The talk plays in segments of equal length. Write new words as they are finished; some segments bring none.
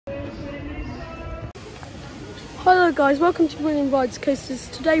Hello guys, welcome to William Rides Coasters.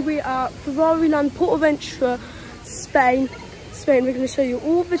 Today we are at Ferrari Land, Portaventura, Spain. We're going to show you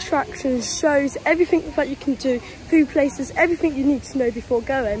all the attractions, shows, everything that you can do, food places, everything you need to know before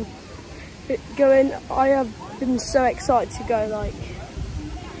going. I have been so excited to go, like,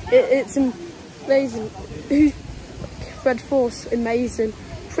 it's amazing. Red Force, amazing,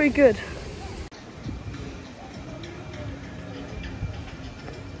 pretty good.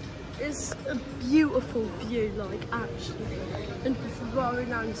 It's a beautiful view, like, actually, in the Ferrari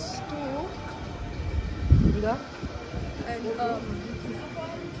Land store. Yeah. And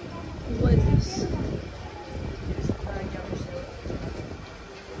what is this?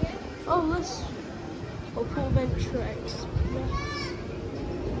 Portaventura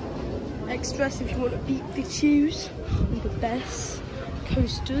Express if you want to beat the queues and the best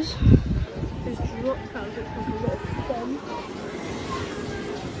coasters. There's drop out that have a lot of fun.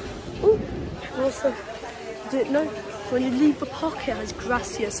 Oh, also, didn't know, when you leave the pocket it has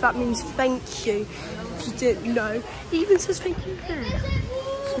gracias, that means thank you. If you didn't know, it even says thank you there.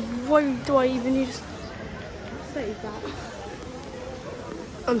 So why do I even need to say that?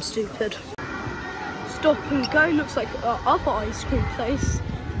 I'm stupid. Stop and Go looks like our other ice cream place.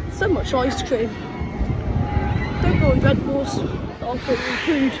 So much ice cream. Don't go on Red Horse, I'll put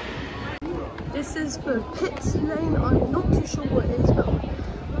food. This is the pits lane. I'm not too sure what it is,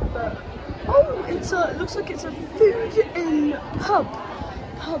 but oh, it looks like it's a food and pub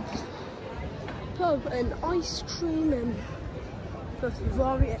and ice cream and the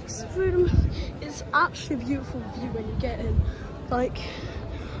Ferrari X room. It's actually a beautiful view when you get in. Like,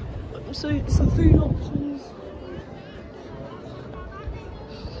 so some food options.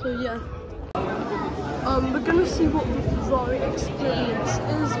 So yeah. We're gonna see what the Ferrari experience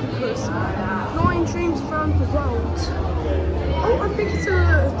is because Flying Dreams around the world. Oh, I think it's an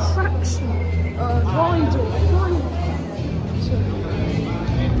attraction, ride or flying.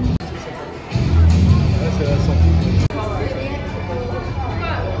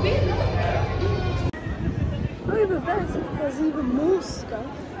 Over there's even more stuff.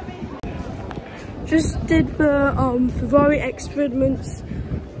 Just did the Ferrari experiments,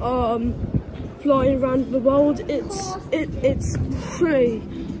 flying around the world. It's pretty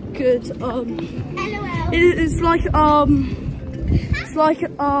good. It's like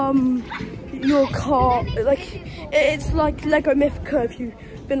your car, like it's like Lego Mythica. If you've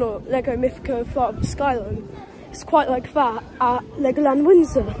been on Lego Mythica Flight of the Skyline, it's quite like that at Legoland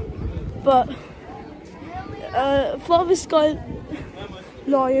Windsor. But Flight of the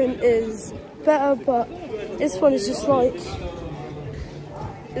Skyline is better, but this one is just like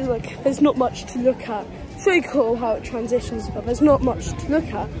there's not much to look at. It's really cool how it transitions, but there's not much to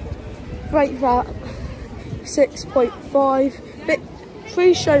look at. Rate that 6.5. But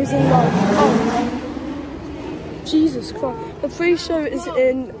free shows in like, oh Jesus Christ, the free show is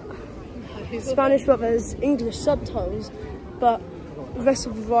in Spanish, but there's English subtitles, but the rest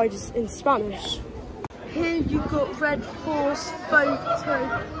of the ride is in Spanish. Here you've got Red Horse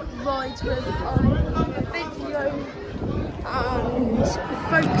photo rides with video and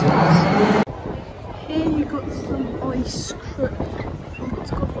photos. Here you've got some ice cream.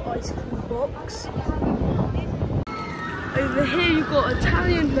 It's got the ice cream box. Over here you've got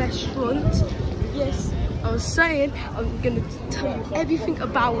Italian restaurant. Yes, I was saying I'm going to tell you everything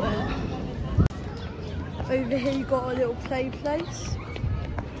about it. Over here you've got a little play place.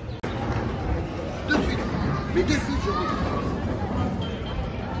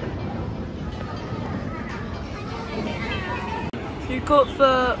 You've got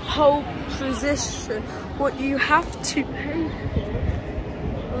the whole position, what you have to pay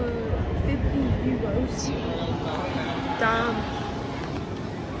for, 50 euros. Damn.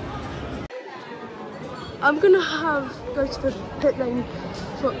 I'm gonna go to the pit lane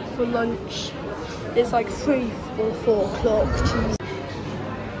for lunch. It's like 3 or 4 o'clock. Jeez.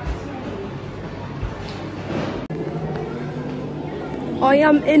 I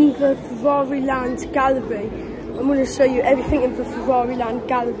am in the Ferrari Land Gallery. I'm going to show you everything in the Ferrari Land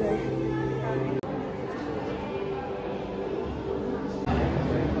Gallery.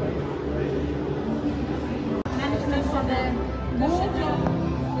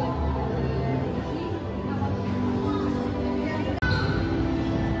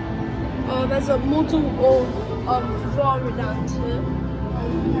 Oh, there's a model of Ferrari Land here.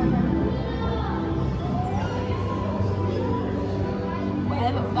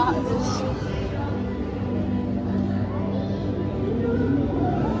 Whatever that is.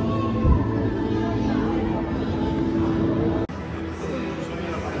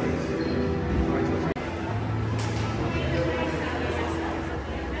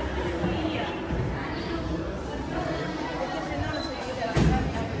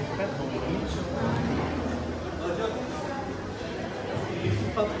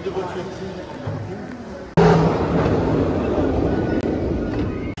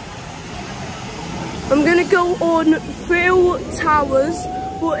 I'm gonna go on Thrill Towers,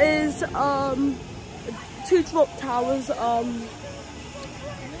 what is 2 drop towers.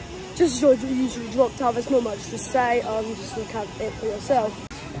 Just your usual drop towers, not much to say. Just look at it for yourself.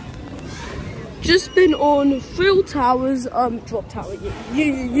 Just been on Thrill Towers, drop tower.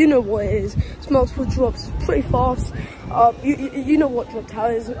 You know what it is. It's multiple drops, pretty fast. You know what drop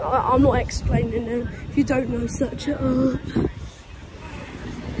tower is. I'm not explaining it. If you don't know, search it up.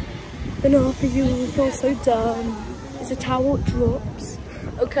 Then after you will feel so dumb. It's a tower that drops.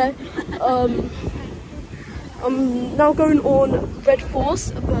 Okay. I'm now going on Red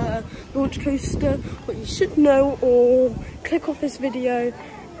Force, the launch coaster. What you should know, or click off this video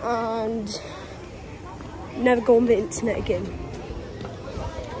and never go on the internet again.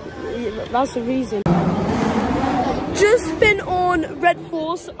 Yeah, that's the reason. Just been on Red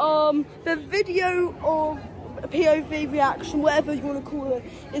Force. The video of POV reaction, whatever you want to call it,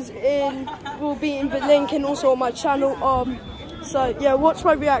 will be in the link and also on my channel. So yeah, watch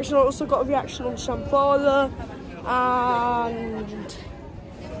my reaction. I also got a reaction on Shambhala and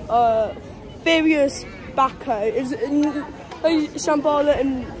Furious Bacco. Shambhala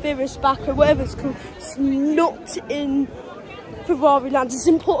and Furious Bacco, whatever it's called. It's not in Ferrari land. It's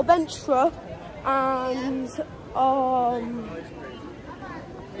in Portaventura, and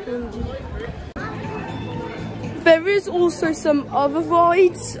there is also some other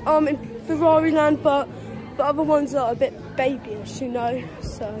rides in Ferrari land, but the other ones are a bit babyish, you know.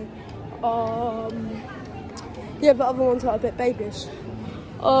 So yeah, the other ones are a bit babyish.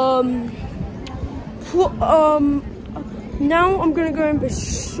 Now I'm gonna go in the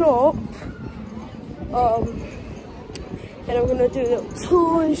shop, and I'm gonna do a little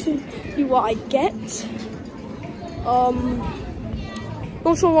tour and show you what I get.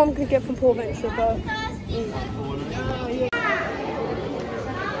 Not sure what I'm gonna get from Portaventura, but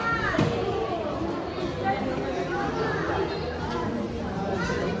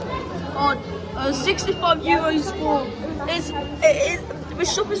 €65 for the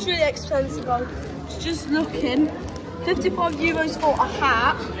shop is really expensive. I was just looking. €55 for a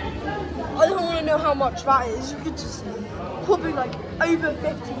hat. I don't want to know how much that is. You could just probably like over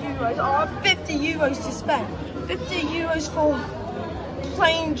 €50. I have €50 to spend. €50 for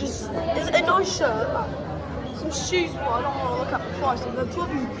plain just is a nice shirt. Some shoes, but I don't want to look at the price. They're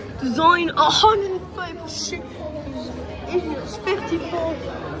probably design 130 for shoes. Idiots, 54,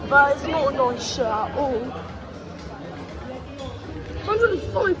 but it's not a nice shirt at all.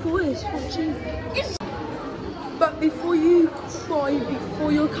 105 for this, for cheap. But before you cry,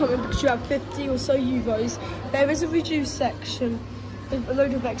 before you're coming because you have 50 or so euros, there is a reduced section with a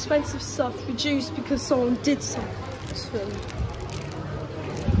load of expensive stuff reduced because someone did something.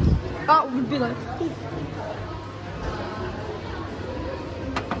 That would be like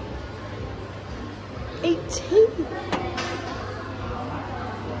 18.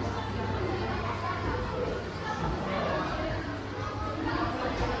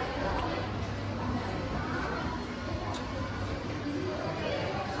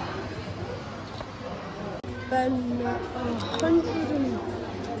 Then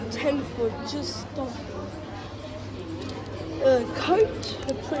 110 for just a coat,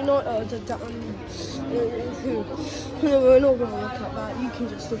 pretty nice. No, we're not going to look at that. You can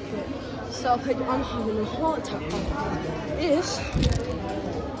just look at it. So I'm having a heart attack. Is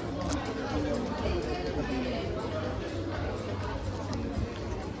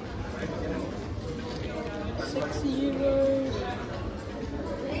 €60.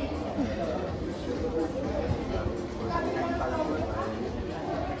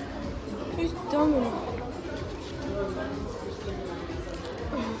 Who's dumb enough?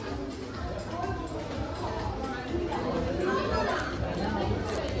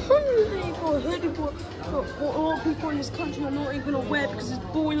 For a hoodie, what a lot of people in this country are not even aware because it's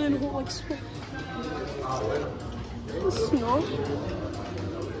boiling hot like sweat. It's not.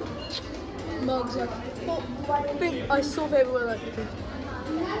 Mugs, I think I saw they were like this.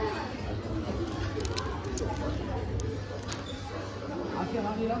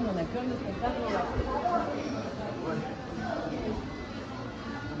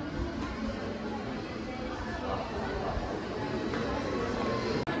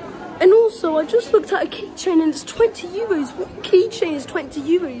 And also, I just looked at a keychain and it's €20. What keychain is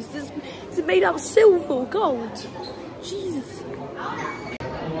 €20? Is it made out of silver or gold? Jesus.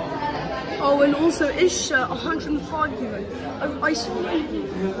 Oh, and also this shirt, €105. I saw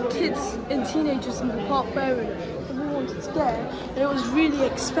kids and teenagers in the park wearing it. Everyone wanted to get it, and it was really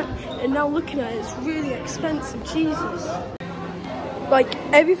expensive. And now looking at it, it's really expensive. Jesus. Like,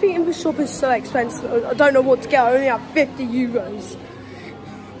 everything in the shop is so expensive. I don't know what to get. I only have €50.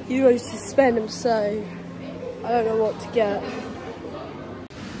 euros to spend, so I don't know what to get.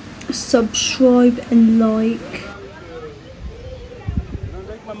 Subscribe and like.